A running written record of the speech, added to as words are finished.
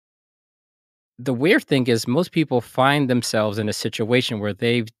the weird thing is most people find themselves in a situation where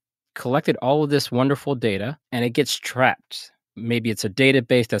they've collected all of this wonderful data and it gets trapped. Maybe it's a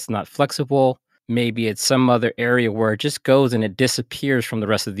database that's not flexible. Maybe it's some other area where it just goes and it disappears from the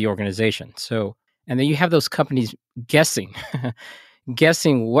rest of the organization. So, and then you have those companies guessing,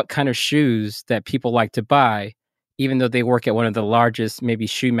 guessing what kind of shoes that people like to buy, even though they work at one of the largest, maybe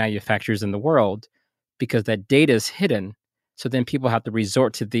shoe manufacturers in the world, because that data is hidden. So then people have to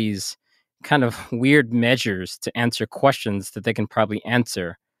resort to these kind of weird measures to answer questions that they can probably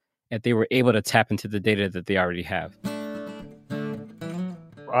answer if they were able to tap into the data that they already have.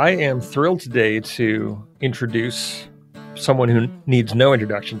 I am thrilled today to introduce someone who needs no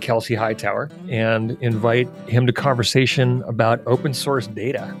introduction, Kelsey Hightower, and invite him to conversation about open source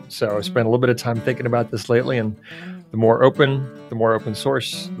data. So I spent a little bit of time thinking about this lately, and the more open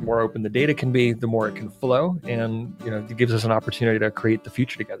source, the more open the data can be, the more it can flow, and it gives us an opportunity to create the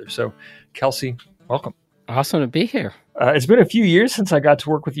future together. So, Kelsey, welcome. Awesome to be here. It's been a few years since I got to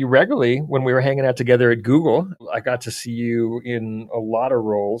work with you regularly when we were hanging out together at Google. I got to see you in a lot of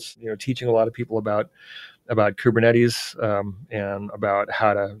roles, teaching a lot of people about Kubernetes and about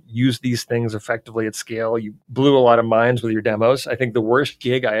how to use these things effectively at scale. You blew a lot of minds with your demos. I think the worst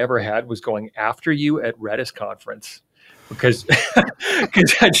gig I ever had was going after you at Redis conference. Because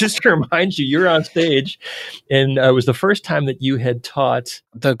just to remind you, you're on stage, and it was the first time that you had taught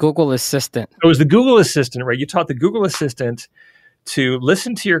the Google Assistant. It was the Google Assistant, right? You taught the Google Assistant to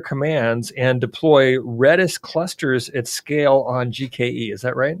listen to your commands and deploy Redis clusters at scale on GKE. Is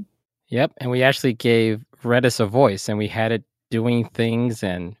that right? Yep. And we actually gave Redis a voice, and we had it doing things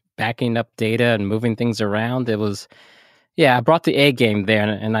and backing up data and moving things around. It was, I brought the A game there,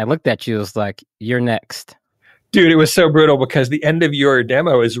 and I looked at you. It was like, you're next. Dude, it was so brutal because the end of your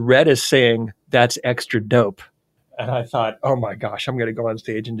demo is Redis saying, that's extra dope. And I thought, oh my gosh, I'm going to go on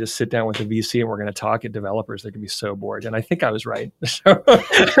stage and just sit down with the VC and we're going to talk at developers. They're going to be so bored. And I think I was right. So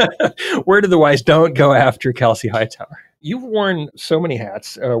word of the wise, don't go after Kelsey Hightower. You've worn so many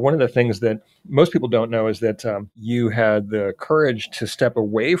hats. One of the things that most people don't know is that you had the courage to step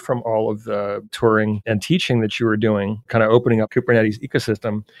away from all of the touring and teaching that you were doing, kind of opening up Kubernetes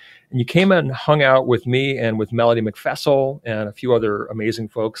ecosystem. And you came and hung out with me and with Melody McFessel and a few other amazing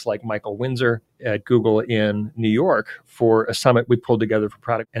folks like Michael Windsor at Google in New York for a summit we pulled together for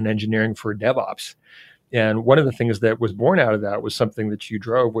product and engineering for DevOps. And one of the things that was born out of that was something that you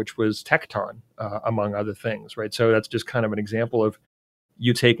drove, which was Tecton, among other things, right? So that's just kind of an example of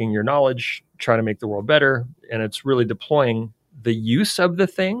you taking your knowledge, trying to make the world better, and it's really deploying the use of the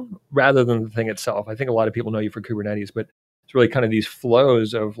thing rather than the thing itself. I think a lot of people know you for Kubernetes, but it's really kind of these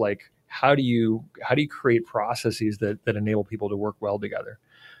flows of like, how do you create processes that enable people to work well together?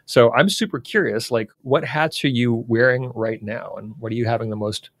 So I'm super curious, like, what hats are you wearing right now, and what are you having the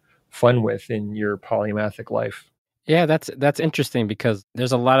most fun with in your polymathic life? Yeah, that's interesting because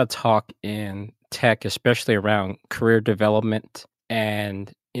there's a lot of talk in tech, especially around career development. And,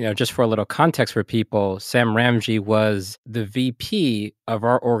 just for a little context for people, Sam Ramsey was the VP of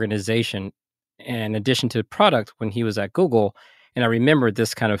our organization in addition to product when he was at Google. And I remember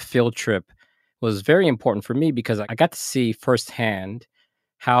this kind of field trip was very important for me because I got to see firsthand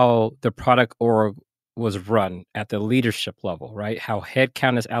how the product org was run at the leadership level, right? How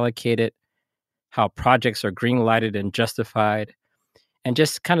headcount is allocated, how projects are green lighted and justified, and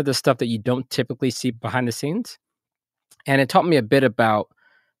just kind of the stuff that you don't typically see behind the scenes. And it taught me a bit about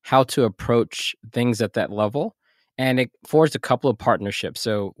how to approach things at that level. And it forged a couple of partnerships.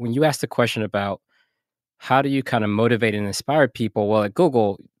 So when you asked the question about how do you kind of motivate and inspire people? Well, at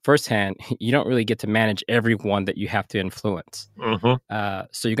Google, firsthand, you don't really get to manage everyone that you have to influence. Mm-hmm.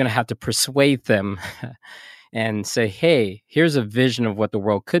 So you're going to have to persuade them and say, hey, here's a vision of what the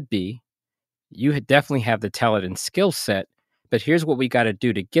world could be. You definitely have the talent and skill set, but here's what we got to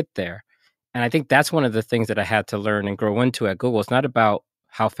do to get there. And I think that's one of the things that I had to learn and grow into at Google. It's not about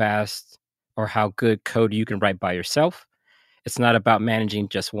how fast or how good code you can write by yourself. It's not about managing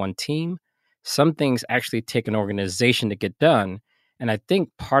just one team. Some things actually take an organization to get done. And I think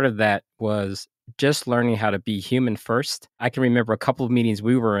part of that was just learning how to be human first. I can remember a couple of meetings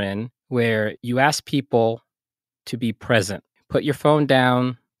we were in where you ask people to be present. Put your phone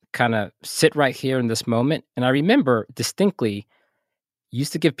down, kind of sit right here in this moment. And I remember distinctly,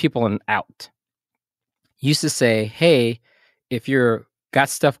 used to give people an out. Used to say, hey, if you're got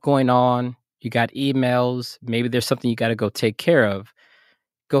stuff going on, you got emails, maybe there's something you got to go take care of,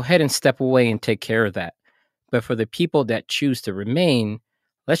 go ahead and step away and take care of that. But for the people that choose to remain,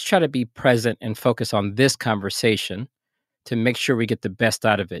 let's try to be present and focus on this conversation to make sure we get the best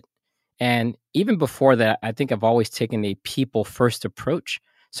out of it. And even before that, I think I've always taken a people first approach.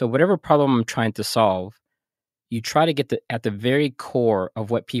 So whatever problem I'm trying to solve, you try to get at the very core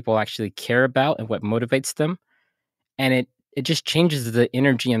of what people actually care about and what motivates them. And it just changes the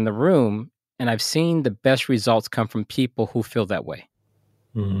energy in the room. And I've seen the best results come from people who feel that way.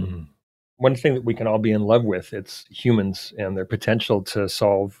 Mm. One thing that we can all be in love with, it's humans and their potential to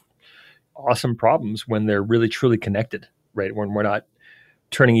solve awesome problems when they're really truly connected, right? When we're not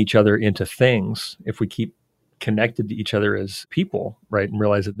turning each other into things. If we keep connected to each other as people, right, and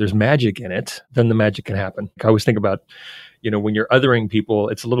realize that there's magic in it, then the magic can happen. I always think about, when you're othering people,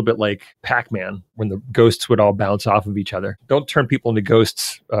 it's a little bit like Pac-Man, when the ghosts would all bounce off of each other. Don't turn people into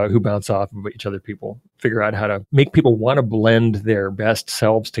ghosts who bounce off of each other people. Figure out how to make people want to blend their best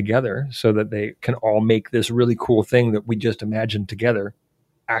selves together so that they can all make this really cool thing that we just imagined together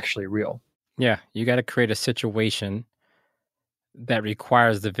actually real. Yeah, you got to create a situation that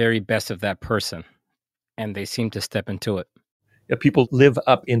requires the very best of that person, and they seem to step into it. Yeah, people live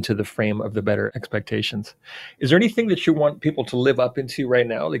up into the frame of the better expectations. Is there anything that you want people to live up into right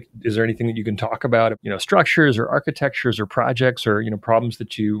now? Like, is there anything that you can talk about, structures or architectures or projects or, problems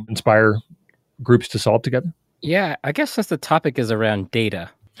that you inspire groups to solve together? Yeah, I guess that's the topic is around data.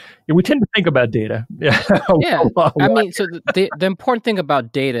 Yeah, we tend to think about data. Yeah. Yeah. I mean, so the important thing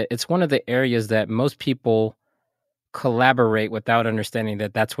about data, it's one of the areas that most people collaborate without understanding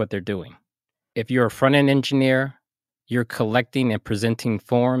that that's what they're doing. If you're a front-end engineer, you're collecting and presenting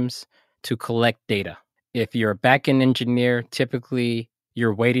forms to collect data. If you're a back-end engineer, typically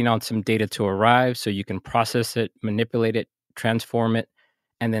you're waiting on some data to arrive so you can process it, manipulate it, transform it,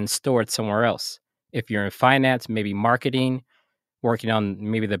 and then store it somewhere else. If you're in finance, maybe marketing, working on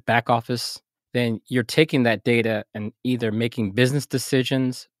maybe the back office, then you're taking that data and either making business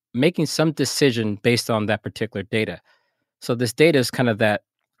decisions, making some decision based on that particular data. So this data is kind of that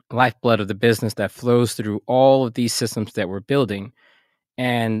lifeblood of the business that flows through all of these systems that we're building.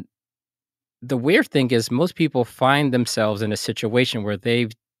 And the weird thing is most people find themselves in a situation where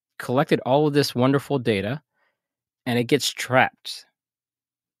they've collected all of this wonderful data and it gets trapped.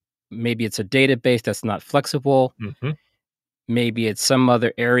 Maybe it's a database that's not flexible. Mm-hmm. Maybe it's some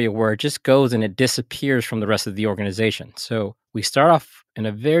other area where it just goes and it disappears from the rest of the organization. So we start off in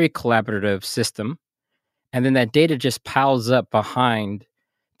a very collaborative system, and then that data just piles up behind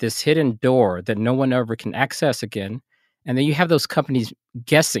this hidden door that no one ever can access again. And then you have those companies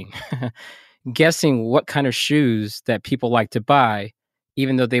guessing, guessing what kind of shoes that people like to buy,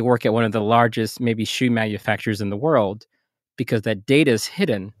 even though they work at one of the largest, maybe shoe manufacturers in the world, because that data is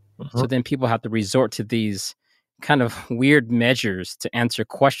hidden. Mm-hmm. So then people have to resort to these kind of weird measures to answer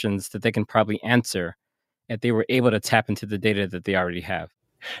questions that they can probably answer if they were able to tap into the data that they already have.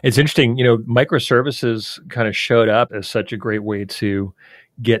 It's interesting, microservices kind of showed up as such a great way to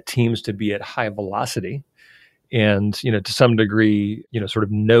get teams to be at high velocity. And, to some degree, sort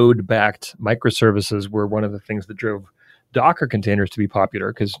of node-backed microservices were one of the things that drove Docker containers to be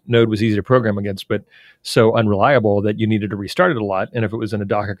popular because Node was easy to program against, but so unreliable that you needed to restart it a lot. And if it was in a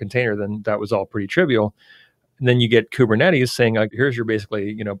Docker container, then that was all pretty trivial. And then you get Kubernetes saying, here's your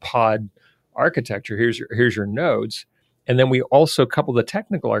basically, pod architecture. Here's your nodes. And then we also couple the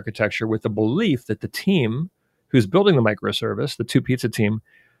technical architecture with the belief that the team who's building the microservice, the two pizza team,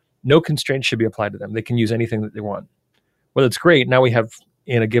 no constraints should be applied to them. They can use anything that they want. Well, it's great. Now we have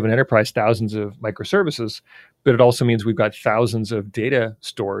in a given enterprise thousands of microservices, but it also means we've got thousands of data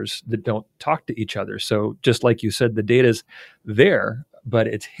stores that don't talk to each other. So just like you said, the data's there, but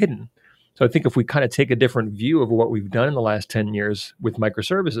it's hidden. So I think if we kind of take a different view of what we've done in the last 10 years with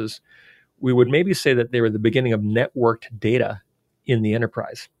microservices, we would maybe say that they were the beginning of networked data in the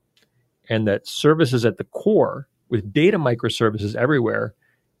enterprise, and that services at the core with data microservices everywhere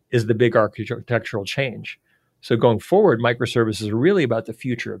is the big architectural change. So going forward, microservices are really about the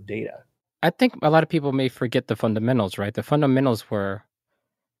future of data. I think a lot of people may forget the fundamentals, right? The fundamentals were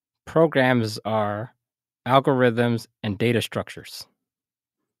programs are algorithms and data structures.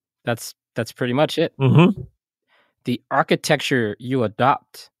 That's pretty much it. Mm-hmm. The architecture you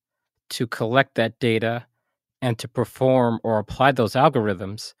adopt to collect that data and to perform or apply those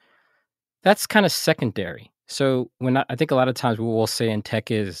algorithms, that's kind of secondary. So I think a lot of times what we'll say in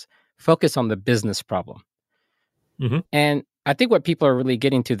tech is focus on the business problem. Mm-hmm. And I think what people are really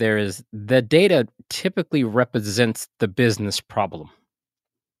getting to there is the data typically represents the business problem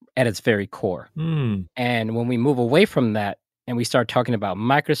at its very core. Mm. And when we move away from that and we start talking about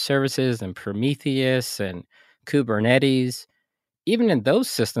microservices and Prometheus and Kubernetes, even in those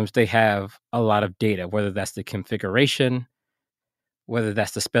systems, they have a lot of data, whether that's the configuration, whether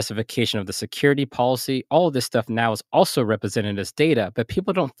that's the specification of the security policy. All of this stuff now is also represented as data, but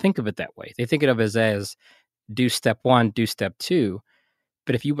people don't think of it that way. They think of it as do step one, do step two.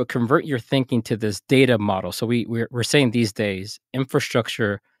 But if you would convert your thinking to this data model, so we're saying these days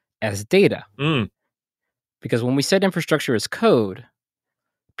infrastructure as data, Mm. because when we said infrastructure as code,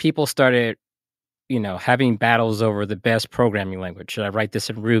 people started, having battles over the best programming language. Should I write this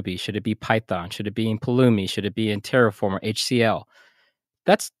in Ruby? Should it be Python? Should it be in Pulumi? Should it be in Terraform or HCL?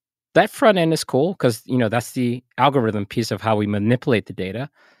 That's that front end is cool because that's the algorithm piece of how we manipulate the data.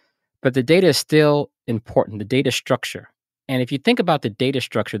 But the data is still important, the data structure. And if you think about the data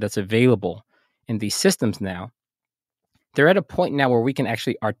structure that's available in these systems now, they're at a point now where we can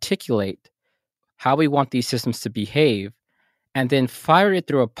actually articulate how we want these systems to behave and then fire it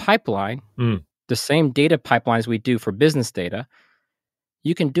through a pipeline, Mm. the same data pipelines we do for business data.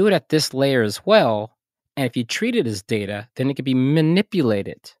 You can do it at this layer as well. And if you treat it as data, then it can be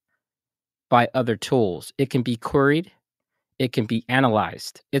manipulated by other tools. It can be queried. It can be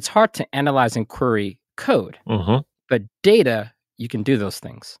analyzed. It's hard to analyze and query code, but data, you can do those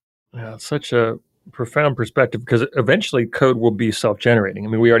things. Yeah, it's such a profound perspective because eventually code will be self-generating. I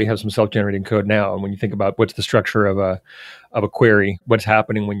mean, we already have some self-generating code now. And when you think about what's the structure of a query, what's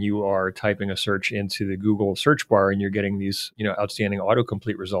happening when you are typing a search into the Google search bar and you're getting these, outstanding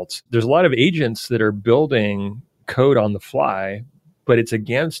autocomplete results. There's a lot of agents that are building code on the fly, but it's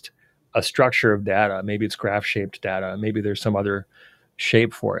against a structure of data. Maybe it's graph-shaped data. Maybe there's some other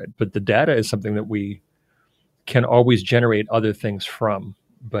shape for it. But the data is something that we can always generate other things from,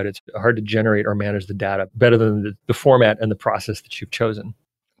 but it's hard to generate or manage the data better than the format and the process that you've chosen.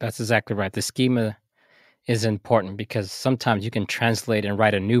 That's exactly right. The schema is important because sometimes you can translate and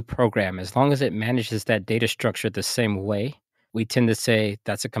write a new program. As long as it manages that data structure the same way, we tend to say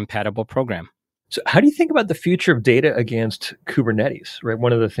that's a compatible program. So how do you think about the future of data against Kubernetes, right?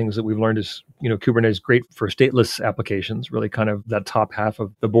 One of the things that we've learned is, Kubernetes is great for stateless applications, really kind of that top half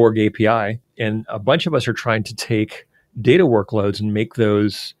of the Borg API. And a bunch of us are trying to take data workloads and make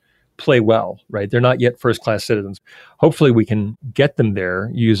those play well, right? They're not yet first-class citizens. Hopefully we can get them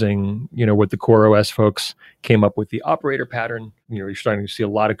there using, what the Core OS folks came up with, the operator pattern. You're starting to see a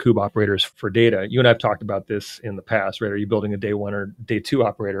lot of kube operators for data. You and I have talked about this in the past, right? Are you building a day one or day two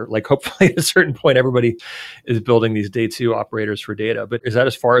operator? Like hopefully at a certain point, everybody is building these day two operators for data. But is that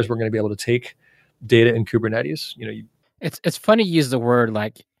as far as we're going to be able to take data in Kubernetes? It's funny you use the word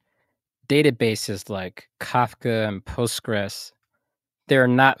like databases like Kafka and Postgres. They're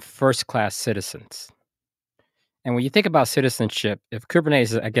not first-class citizens. And when you think about citizenship, if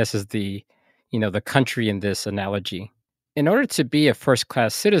Kubernetes, I guess, is the country in this analogy, in order to be a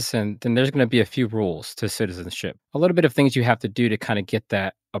first-class citizen, then there's going to be a few rules to citizenship. A little bit of things you have to do to kind of get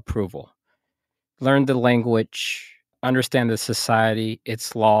that approval. Learn the language, understand the society,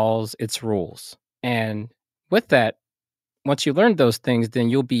 its laws, its rules. And with that, once you learn those things, then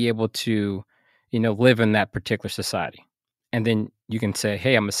you'll be able to, live in that particular society. And then you can say,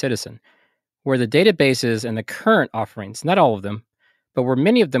 hey, I'm a citizen. Where the databases and the current offerings, not all of them, but where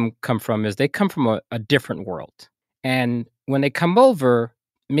many of them come from is they come from a different world. And when they come over,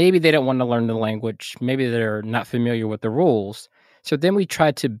 maybe they don't want to learn the language. Maybe they're not familiar with the rules. So then we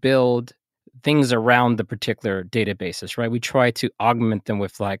try to build things around the particular databases, right? We try to augment them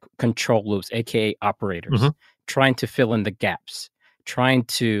with like control loops, AKA operators, trying to fill in the gaps, trying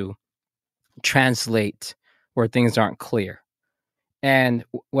to translate where things aren't clear. And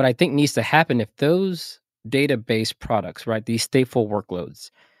what I think needs to happen if those database products, right, these stateful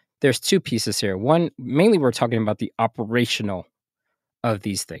workloads, there's two pieces here. One, mainly we're talking about the operational of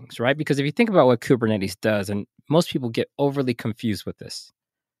these things, right? Because if you think about what Kubernetes does, and most people get overly confused with this.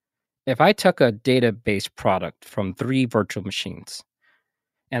 If I took a database product from 3 virtual machines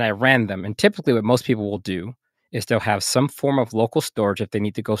and I ran them, and typically what most people will do is they'll have some form of local storage if they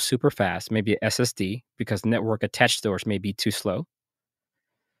need to go super fast, maybe an SSD, because network attached storage may be too slow.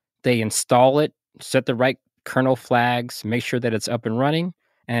 They install it, set the right kernel flags, make sure that it's up and running,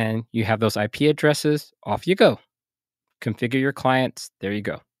 and you have those IP addresses, off you go. Configure your clients, there you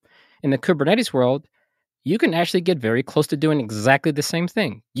go. In the Kubernetes world, you can actually get very close to doing exactly the same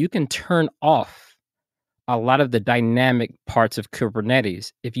thing. You can turn off a lot of the dynamic parts of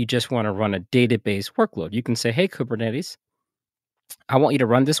Kubernetes if you just want to run a database workload. You can say, hey, Kubernetes, I want you to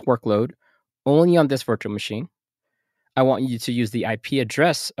run this workload only on this virtual machine. I want you to use the IP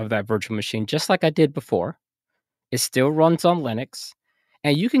address of that virtual machine just like I did before. It still runs on Linux.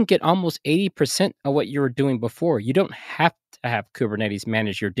 And you can get almost 80% of what you were doing before. You don't have to have Kubernetes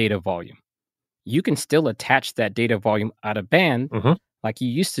manage your data volume. You can still attach that data volume out of band like you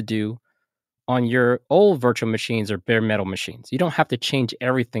used to do on your old virtual machines or bare metal machines. You don't have to change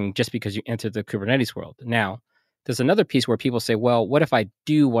everything just because you entered the Kubernetes world. Now, there's another piece where people say, well, what if I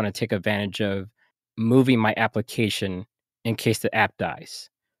do want to take advantage of moving my application in case the app dies,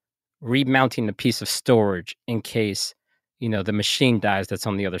 remounting a piece of storage in case, the machine dies that's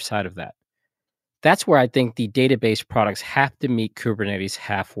on the other side of that. That's where I think the database products have to meet Kubernetes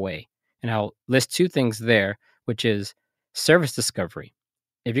halfway. And I'll list two things there, which is service discovery.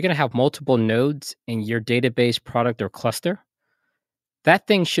 If you're going to have multiple nodes in your database product or cluster, that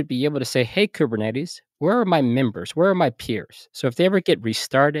thing should be able to say, hey, Kubernetes, where are my members? Where are my peers? So if they ever get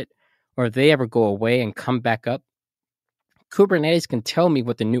restarted or if they ever go away and come back up, Kubernetes can tell me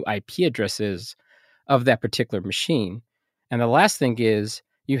what the new IP address is of that particular machine. And the last thing is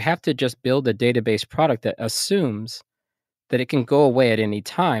you have to just build a database product that assumes that it can go away at any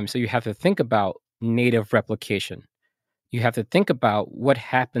time. So you have to think about native replication. You have to think about what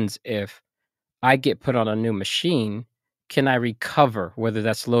happens if I get put on a new machine. Can I recover, whether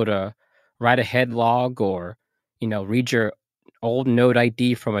that's load a write ahead log or, read your old node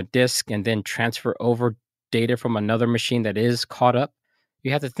ID from a disk and then transfer over data from another machine that is caught up?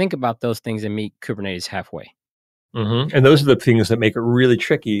 You have to think about those things and meet Kubernetes halfway. Mm-hmm. And those are the things that make it really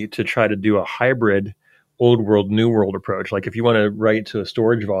tricky to try to do a hybrid old world, new world approach. Like if you want to write to a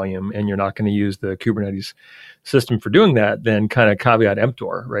storage volume and you're not going to use the Kubernetes system for doing that, then kind of caveat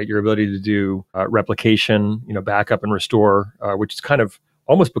emptor, right? Your ability to do replication, backup and restore, which is kind of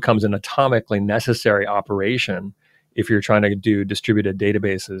almost becomes an atomically necessary operation if you're trying to do distributed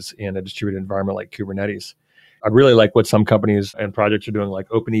databases in a distributed environment like Kubernetes. I really like what some companies and projects are doing, like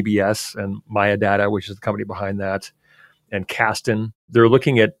OpenEBS and Maya Data, which is the company behind that, and Kasten. They're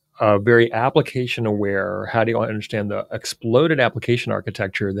looking at very application aware. How do you understand the exploded application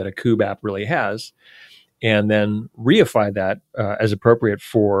architecture that a kube app really has, and then reify that as appropriate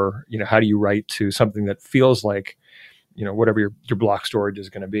for, how do you write to something that feels like, whatever your block storage is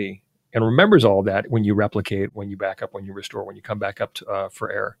going to be, and remembers all that when you replicate, when you back up, when you restore, when you come back up to, for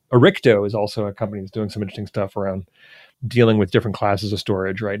error. Aricto is also a company that's doing some interesting stuff around dealing with different classes of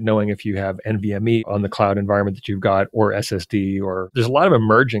storage, right? Knowing if you have NVMe on the cloud environment that you've got, or SSD, or there's a lot of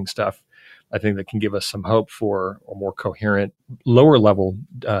emerging stuff, I think, that can give us some hope for a more coherent, lower level,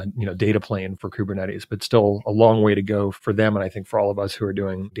 data plane for Kubernetes, but still a long way to go for them. And I think for all of us who are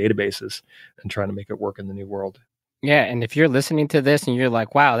doing databases and trying to make it work in the new world. Yeah, and if you're listening to this and you're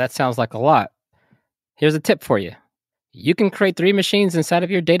like, wow, that sounds like a lot, here's a tip for you. You can create 3 machines inside of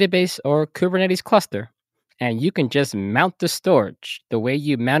your database or Kubernetes cluster, and you can just mount the storage the way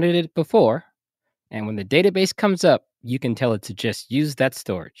you mounted it before. And when the database comes up, you can tell it to just use that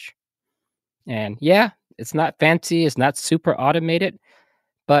storage. And yeah, it's not fancy, it's not super automated,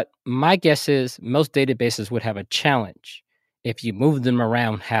 but my guess is most databases would have a challenge if you move them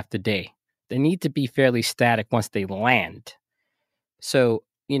around half the day. They need to be fairly static once they land. So,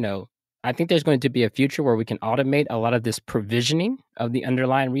 I think there's going to be a future where we can automate a lot of this provisioning of the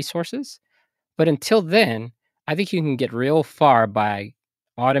underlying resources. But until then, I think you can get real far by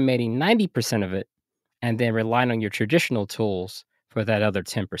automating 90% of it and then relying on your traditional tools for that other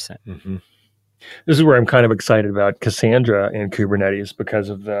 10%. Mm-hmm. This is where I'm kind of excited about Cassandra and Kubernetes because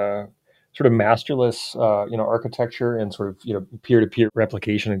of the sort of masterless, architecture and sort of, peer-to-peer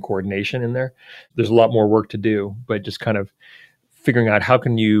replication and coordination in there. There's a lot more work to do, but just kind of figuring out how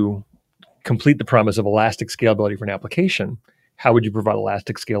can you complete the promise of elastic scalability for an application. How would you provide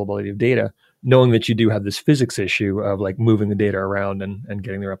elastic scalability of data, knowing that you do have this physics issue of like moving the data around and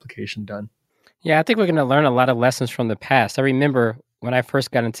getting the replication done? Yeah, I think we're going to learn a lot of lessons from the past. I remember when I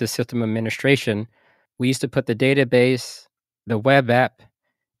first got into system administration, we used to put the database, the web app,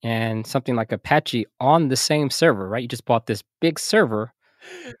 and something like Apache on the same server, right? You just bought this big server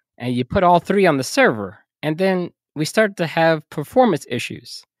and you put all 3 on the server. And then we started to have performance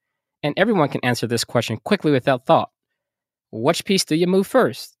issues. And everyone can answer this question quickly without thought. Which piece do you move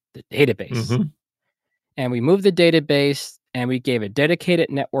first? The database. Mm-hmm. And we moved the database and we gave it dedicated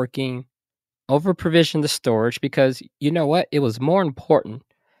networking, over provisioned the storage, because you know what? It was more important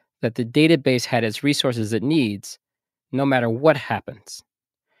that the database had its resources it needs no matter what happens.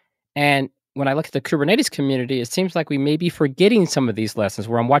 And when I look at the Kubernetes community, it seems like we may be forgetting some of these lessons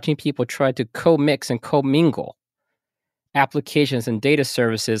where I'm watching people try to co-mix and co-mingle applications and data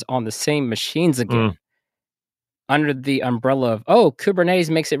services on the same machines again under the umbrella of, oh, Kubernetes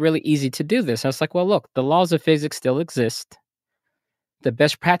makes it really easy to do this. And it's like, well, look, the laws of physics still exist. The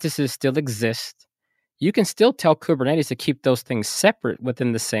best practices still exist. You can still tell Kubernetes to keep those things separate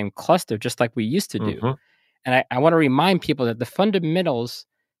within the same cluster, just like we used to do. Mm-hmm. And I want to remind people that the fundamentals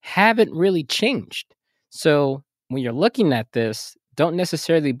haven't really changed. So when you're looking at this, don't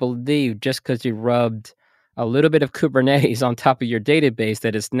necessarily believe just because you rubbed a little bit of Kubernetes on top of your database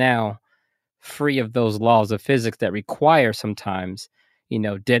that it's now free of those laws of physics that require sometimes,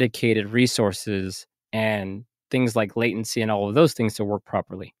 dedicated resources and things like latency and all of those things to work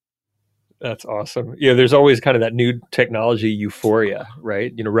properly. That's awesome. Yeah, there's always kind of that new technology euphoria,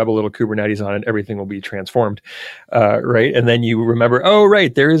 right? Rub a little Kubernetes on it, everything will be transformed, right? And then you remember, oh,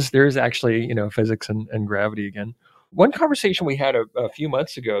 right, there's actually physics and gravity again. One conversation we had a few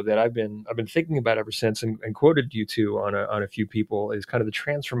months ago that I've been thinking about ever since, and quoted you to on a few people, is kind of the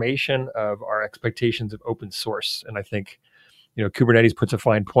transformation of our expectations of open source. And I think Kubernetes puts a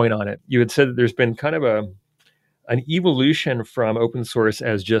fine point on it. You had said that there's been kind of an evolution from open source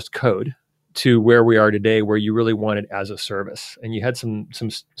as just code to where we are today, where you really want it as a service. And you had some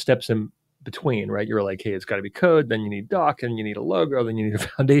steps in between, right? You were like, hey, it's got to be code, then you need doc, and you need a logo, then you need a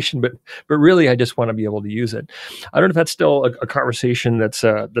foundation. But really, I just want to be able to use it. I don't know if that's still a conversation that's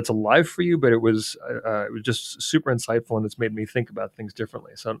alive for you, but it was just super insightful, and it's made me think about things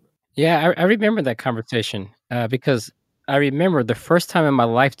differently. So yeah, I remember that conversation because I remember the first time in my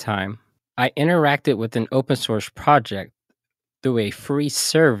lifetime I interacted with an open source project through a free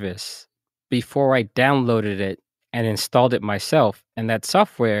service before I downloaded it and installed it myself. And that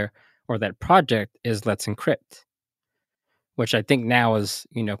software or that project is Let's Encrypt, which I think now is,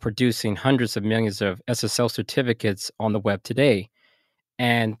 producing hundreds of millions of SSL certificates on the web today.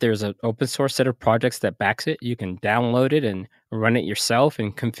 And there's an open source set of projects that backs it. You can download it and run it yourself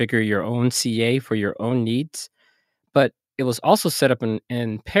and configure your own CA for your own needs. But it was also set up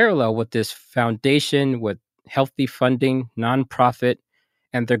in parallel with this foundation with healthy funding, nonprofit,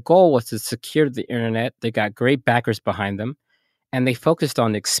 and their goal was to secure the internet. They got great backers behind them, and they focused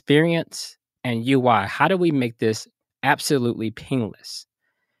on experience and UI. How do we make this absolutely painless?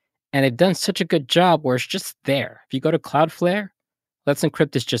 And they've done such a good job where it's just there. If you go to Cloudflare, Let's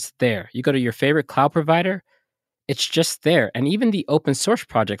Encrypt is just there. You go to your favorite cloud provider, it's just there. And even the open source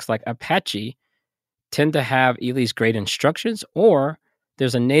projects like Apache tend to have either these great instructions or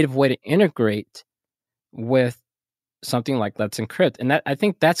there's a native way to integrate with something like Let's Encrypt. And I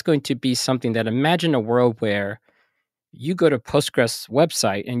think that's going to be something that, imagine a world where you go to Postgres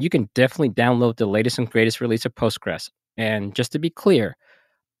website and you can definitely download the latest and greatest release of Postgres. And just to be clear,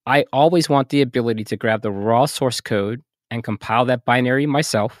 I always want the ability to grab the raw source code and compile that binary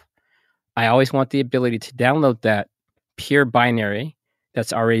myself. I always want the ability to download that pure binary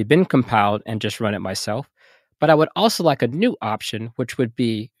that's already been compiled and just run it myself. But I would also like a new option, which would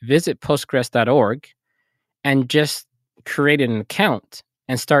be visit postgres.org and just create an account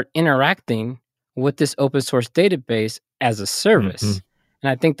and start interacting with this open source database as a service. Mm-hmm. And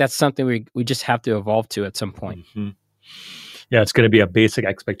I think that's something we just have to evolve to at some point. Mm-hmm. Yeah, it's going to be a basic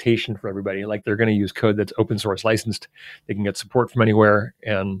expectation for everybody. Like, they're going to use code that's open source licensed. They can get support from anywhere,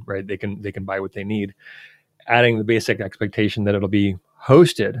 and right, they can buy what they need. Adding the basic expectation that it'll be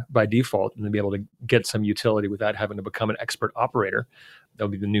hosted by default and then be able to get some utility without having to become an expert operator.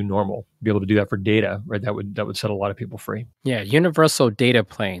 That'll be the new normal. Be able to do that for data, right? That would set a lot of people free. Yeah, universal data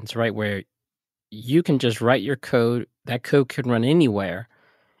planes, right? Where you can just write your code. That code can run anywhere.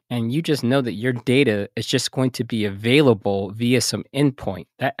 And you just know that your data is just going to be available via some endpoint.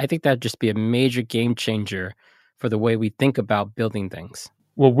 I think that'd just be a major game changer for the way we think about building things.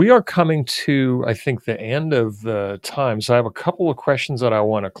 Well, we are coming to, I think, the end of the time. So I have a couple of questions that I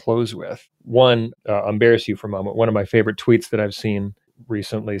want to close with. One, embarrass you for a moment. One of my favorite tweets that I've seen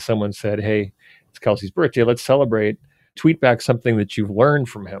recently, someone said, hey, it's Kelsey's birthday. Let's celebrate. Tweet back something that you've learned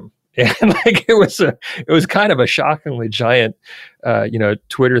from him. And like it was kind of a shockingly giant,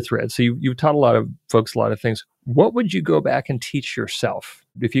 Twitter thread. So you've taught a lot of folks a lot of things. What would you go back and teach yourself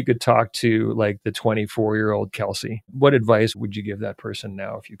if you could talk to like the 24-year-old Kelsey? What advice would you give that person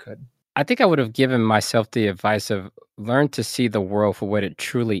now if you could? I think I would have given myself the advice of learn to see the world for what it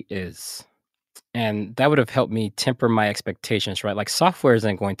truly is. And that would have helped me temper my expectations, right? Like, software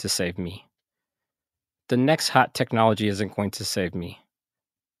isn't going to save me. The next hot technology isn't going to save me.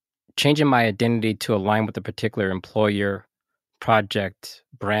 Changing my identity to align with a particular employer, project,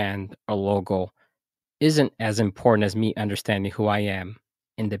 brand, or logo isn't as important as me understanding who I am,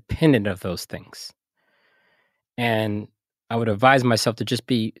 independent of those things. And I would advise myself to just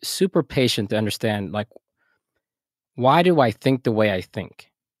be super patient to understand, like, why do I think the way I think?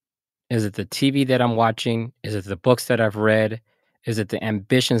 Is it the TV that I'm watching? Is it the books that I've read? Is it the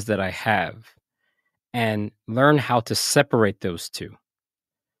ambitions that I have? And learn how to separate those two.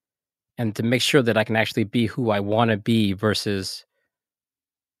 And to make sure that I can actually be who I want to be versus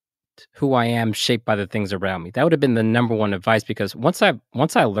who I am shaped by the things around me. That would have been the number one advice, because once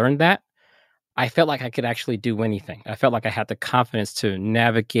I learned that, I felt like I could actually do anything. I felt like I had the confidence to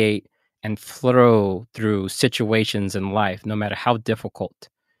navigate and flow through situations in life, no matter how difficult,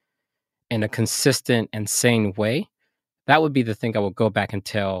 in a consistent and sane way. That would be the thing I would go back and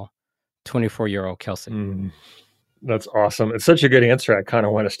tell 24-year-old Kelsey. That's awesome. It's such a good answer. I kind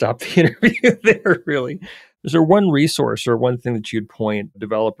of want to stop the interview there, really. Is there one resource or one thing that you'd point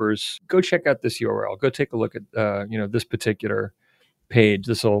developers, go check out this URL, go take a look at this particular page.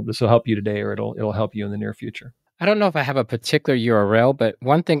 This will help you today, or it'll help you in the near future? I don't know if I have a particular URL, but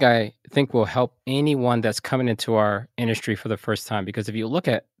one thing I think will help anyone that's coming into our industry for the first time, because if you look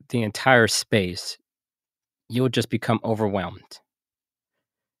at the entire space, you'll just become overwhelmed.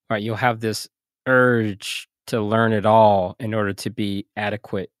 Right? You'll have this urge to learn it all in order to be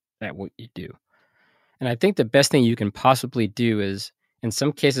adequate at what you do. And I think the best thing you can possibly do is, in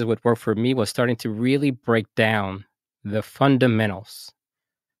some cases, what worked for me was starting to really break down the fundamentals,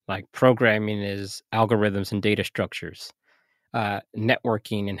 like programming is algorithms and data structures,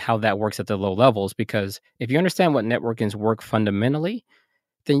 networking and how that works at the low levels. Because if you understand what networkings work fundamentally,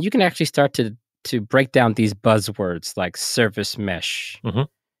 then you can actually start to break down these buzzwords like service mesh. Mm-hmm.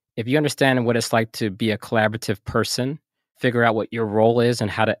 If you understand what it's like to be a collaborative person, figure out what your role is and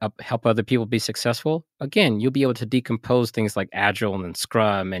how to help other people be successful, again, you'll be able to decompose things like Agile and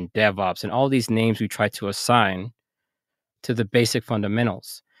Scrum and DevOps and all these names we try to assign to the basic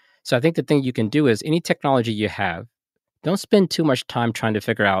fundamentals. So I think the thing you can do is any technology you have, don't spend too much time trying to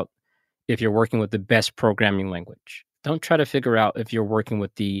figure out if you're working with the best programming language. Don't try to figure out if you're working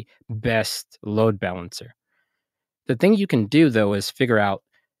with the best load balancer. The thing you can do, though, is figure out,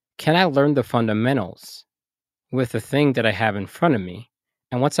 can I learn the fundamentals with the thing that I have in front of me?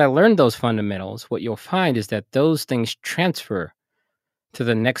 And once I learn those fundamentals, what you'll find is that those things transfer to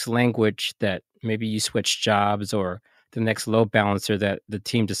the next language that maybe you switch jobs or the next load balancer that the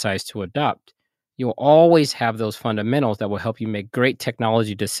team decides to adopt. You'll always have those fundamentals that will help you make great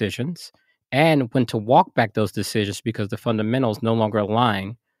technology decisions and when to walk back those decisions because the fundamentals no longer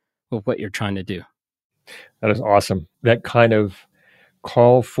align with what you're trying to do. That is awesome. That kind of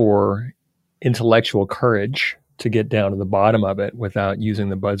call for intellectual courage to get down to the bottom of it without using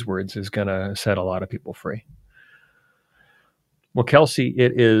the buzzwords is going to set a lot of people free. Well, Kelsey,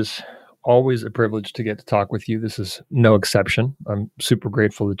 it is always a privilege to get to talk with you. This is no exception. I'm super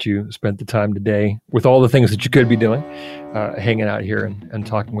grateful that you spent the time today with all the things that you could be doing, hanging out here and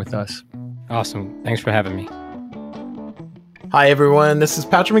talking with us. Awesome. Thanks for having me. Hi, everyone. This is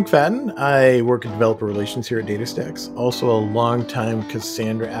Patrick McFadden. I work in developer relations here at DataStax. Also a longtime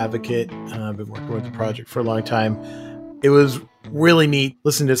Cassandra advocate. I've been working with the project for a long time. It was really neat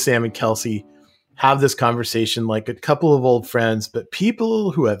listening to Sam and Kelsey have this conversation like a couple of old friends, but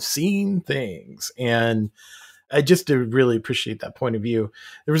people who have seen things. And I just really appreciate that point of view.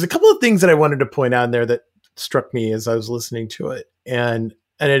 There was a couple of things that I wanted to point out in there that struck me as I was listening to it. And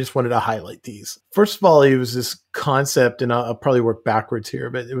I just wanted to highlight these. First of all, it was this concept, and I'll probably work backwards here,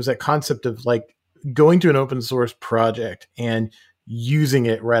 but it was that concept of like going to an open source project and using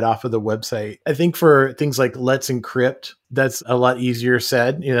it right off of the website. I think for things like Let's Encrypt, that's a lot easier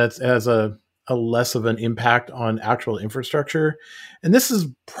said. It has a less of an impact on actual infrastructure. And this is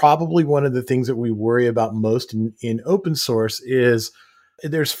probably one of the things that we worry about most in open source is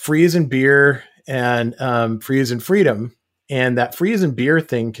there's free as in beer and free as in freedom. And that free as in beer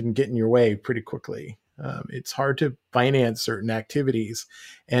thing can get in your way pretty quickly. It's hard to finance certain activities,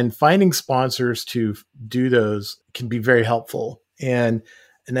 and finding sponsors to do those can be very helpful. And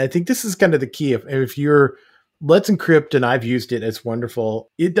I think this is kind of the key. If you're Let's Encrypt, and I've used it, it's wonderful.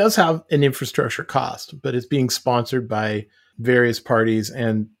 It does have an infrastructure cost, but it's being sponsored by various parties,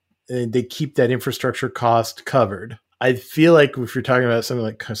 and they keep that infrastructure cost covered. I feel like if you're talking about something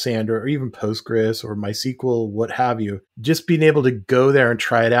like Cassandra or even Postgres or MySQL, what have you, just being able to go there and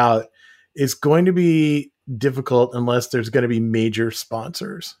try it out is going to be difficult unless there's going to be major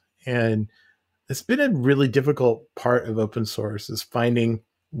sponsors. And it's been a really difficult part of open source is finding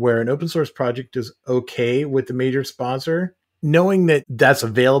where an open source project is okay with the major sponsor, knowing that that's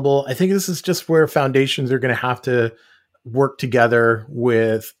available. I think this is just where foundations are going to have to work together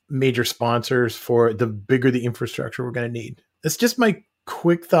with major sponsors for the bigger the infrastructure we're going to need. That's just my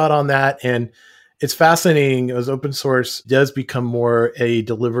quick thought on that. And it's fascinating as open source does become more a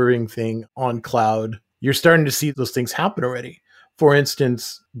delivering thing on cloud. You're starting to see those things happen already. For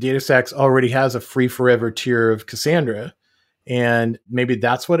instance, DataStax already has a free forever tier of Cassandra. And maybe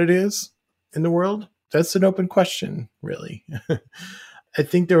that's what it is in the world. That's an open question, really. I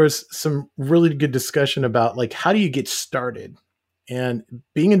think there was some really good discussion about like, how do you get started? And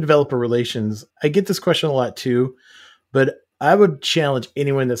being in developer relations, I get this question a lot too, but I would challenge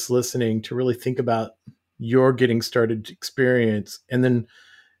anyone that's listening to really think about your getting started experience and then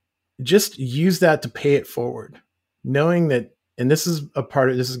just use that to pay it forward. Knowing that, and this is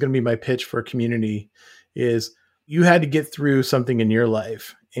going to be my pitch for a community, is you had to get through something in your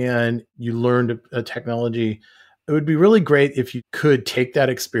life and you learned a technology, it would be really great if you could take that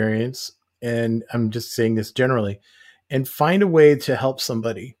experience, and I'm just saying this generally, and find a way to help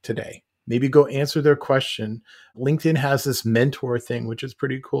somebody today. Maybe go answer their question. LinkedIn has this mentor thing, which is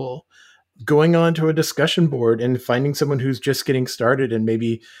pretty cool. Going on to a discussion board and finding someone who's just getting started and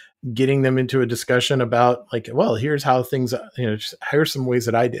maybe getting them into a discussion about like, well, here's how things, just here's some ways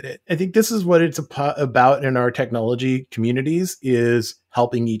that I did it. I think this is what it's about in our technology communities, is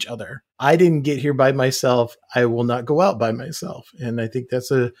helping each other. I didn't get here by myself. I will not go out by myself. And I think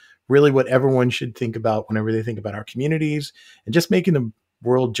that's really what everyone should think about whenever they think about our communities and just making the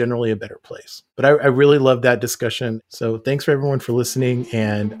world generally a better place. But I really love that discussion. So thanks for everyone for listening,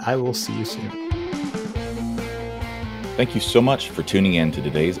 and I will see you soon. Thank you so much for tuning in to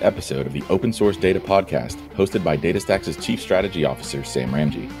today's episode of the Open Source Data Podcast, hosted by DataStax's Chief Strategy Officer, Sam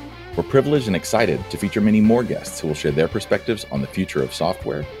Ramji. We're privileged and excited to feature many more guests who will share their perspectives on the future of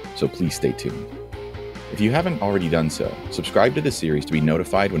software, so please stay tuned. If you haven't already done so, subscribe to the series to be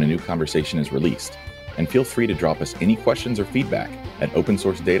notified when a new conversation is released, and feel free to drop us any questions or feedback at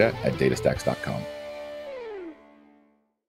opensourcedata@datastax.com.